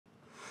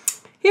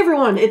Hey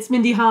everyone, it's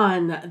Mindy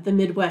Hahne, the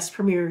Midwest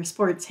premier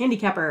sports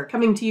handicapper,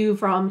 coming to you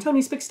from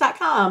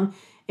TonySpicks.com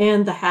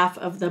and the half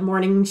of the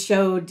morning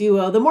show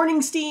duo, The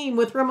Morning Steam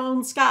with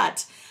Ramon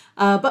Scott.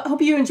 But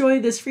hope you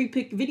enjoy this free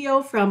pick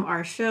video from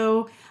our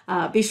show.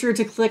 Be sure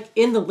to click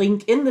in the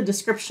link in the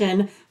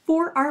description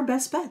for our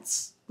best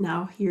bets.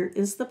 Now here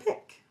is the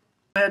pick.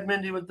 Go ahead,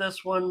 Mindy, with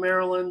this one,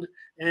 Maryland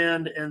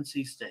and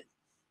NC State.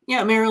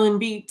 Yeah, Maryland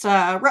beat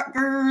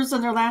Rutgers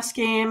in their last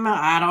game.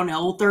 I don't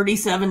know,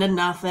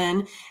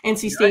 37-0.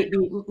 NC State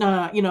beat,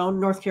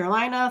 North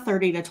Carolina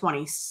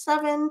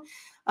 30-27.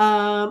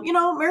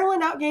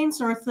 Maryland outgains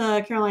North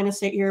Carolina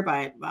State here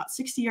by about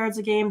 60 yards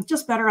a game.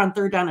 Just better on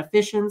third down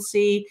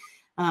efficiency.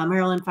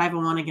 Maryland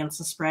 5-1 against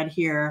the spread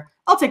here.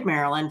 I'll take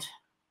Maryland.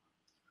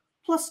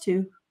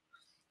 +2.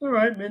 All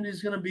right,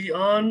 Mindy's going to be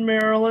on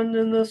Maryland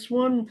in this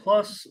one,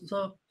 plus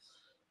the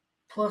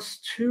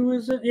 +2,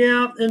 is it?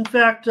 Yeah, in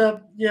fact,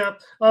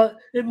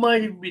 it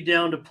might even be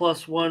down to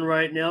 +1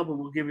 right now, but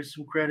we'll give you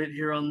some credit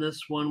here on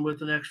this one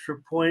with an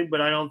extra point, but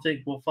I don't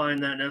think we'll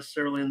find that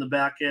necessarily in the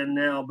back end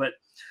now, but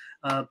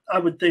I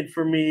would think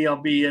for me,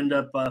 I'll be on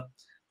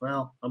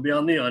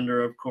the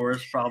under, of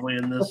course, probably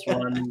in this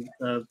one.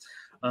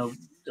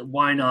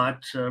 Why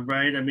not,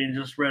 right? I mean,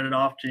 just read it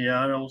off to you.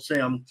 I don't say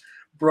I'm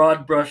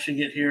broad brushing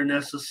it here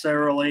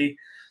necessarily.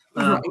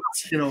 Right.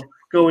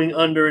 Going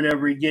under in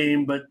every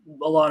game, but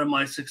a lot of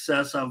my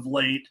success of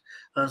late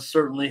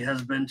certainly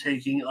has been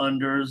taking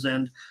unders.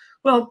 And,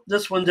 well,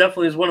 this one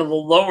definitely is one of the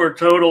lower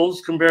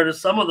totals compared to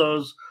some of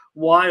those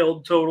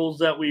wild totals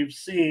that we've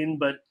seen.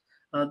 But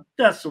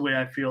that's the way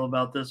I feel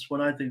about this one.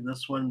 I think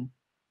this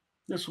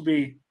will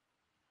be,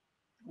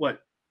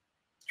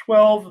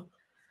 12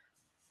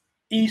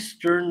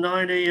 Eastern,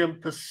 9 a.m.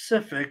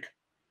 Pacific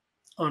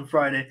on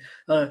Friday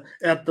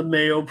at the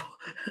Mayo,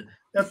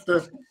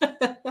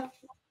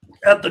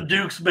 at the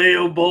Duke's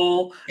Mayo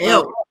Bowl.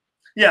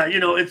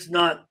 It's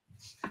not.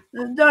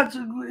 That's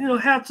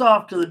hats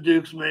off to the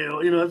Duke's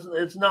Mayo.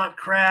 It's not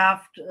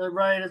Kraft,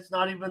 right? It's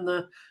not even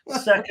the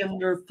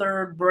second or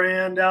third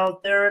brand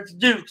out there. It's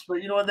Duke's.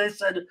 But they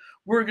said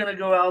we're going to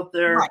go out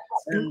there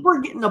and we're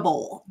getting a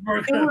bowl.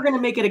 We're going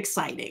to make it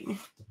exciting.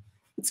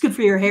 It's good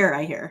for your hair,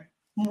 I hear.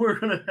 We're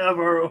going to have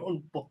our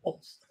own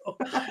bowl. So.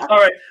 All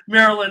right,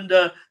 Maryland,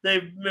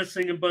 they're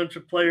missing a bunch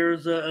of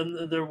players,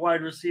 and their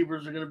wide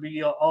receivers are going to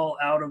be all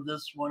out of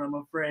this one, I'm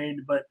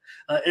afraid. But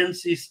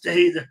NC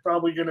State, they're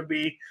probably going to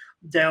be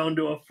down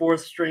to a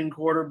fourth-string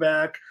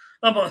quarterback.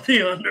 I'm on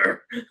the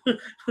under.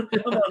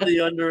 I'm on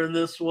the under in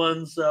this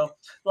one. So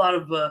a lot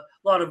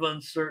of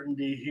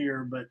uncertainty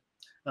here, but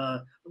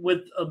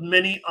with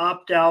many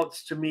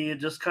opt-outs, to me, it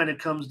just kind of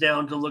comes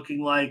down to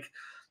looking like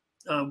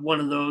one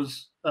of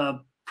those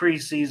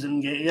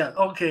preseason game. Yeah,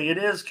 okay, it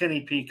is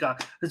Kenny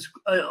Peacock. It's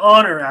an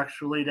honor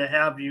actually to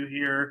have you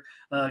here,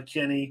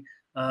 Kenny.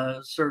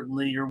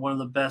 Certainly, you're one of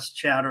the best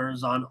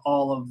chatters on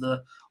all of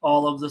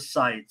the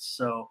sites.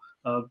 So,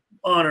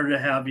 honor to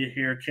have you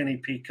here, Kenny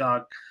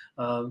Peacock.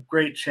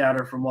 Great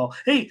chatter from all.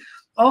 Hey,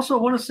 also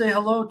want to say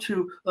hello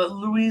to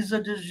Louisa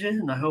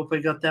DeJean. I hope I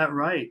got that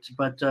right.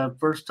 But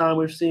first time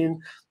we've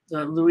seen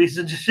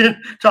Louisa DeJean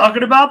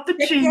talking about the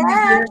cheese.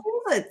 Yeah,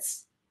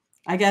 Cheez-Its.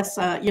 I guess,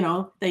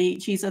 they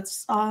eat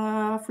Cheez-Its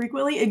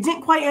frequently. It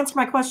didn't quite answer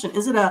my question.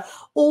 Is it a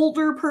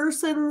older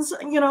person's,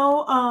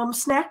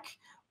 snack?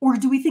 Or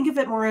do we think of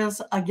it more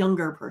as a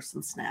younger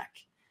person's snack?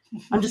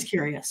 I'm just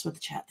curious what the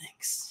chat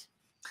thinks.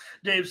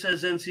 Dave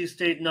says NC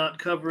State not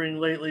covering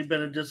lately,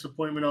 been a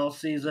disappointment all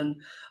season.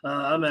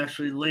 I'm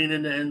actually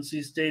leaning to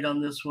NC State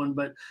on this one.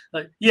 But,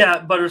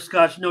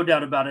 Butterscotch, no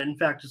doubt about it. In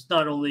fact, it's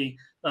not only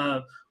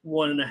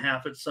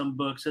 1.5 at some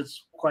books.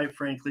 It's quite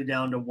frankly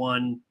down to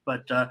 1.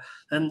 But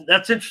and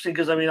that's interesting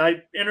because,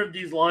 I entered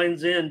these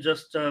lines in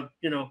just,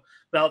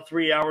 about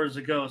 3 hours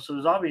ago. So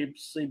there's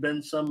obviously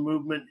been some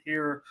movement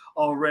here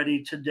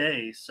already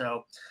today.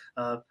 So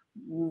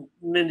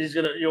Mindy's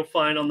you'll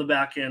find on the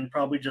back end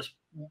probably just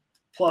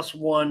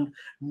 +1,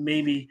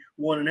 maybe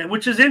 1.5,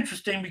 which is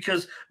interesting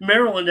because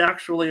Maryland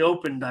actually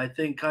opened, I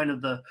think, kind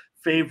of the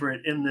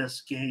favorite in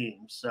this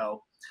game.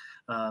 So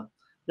now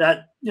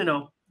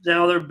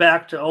they're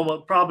back to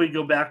almost probably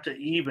go back to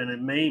even,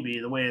 and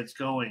maybe the way it's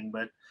going.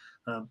 But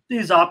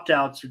these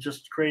opt-outs are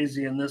just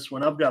crazy in this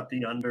one. I've got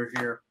the under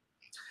here.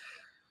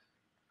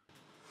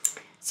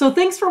 So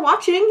thanks for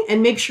watching,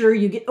 and make sure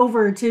you get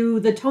over to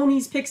the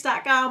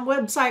TonySpicks.com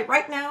website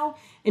right now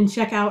and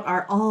check out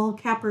our All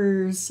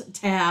Cappers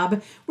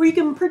tab where you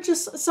can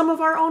purchase some of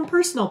our own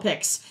personal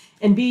picks.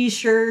 And be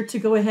sure to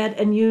go ahead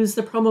and use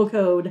the promo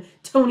code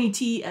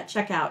TonyT at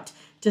checkout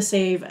to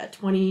save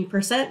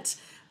 20%.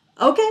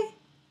 Okay,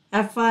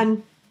 have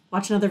fun.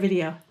 Watch another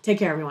video. Take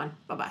care, everyone.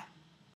 Bye-bye.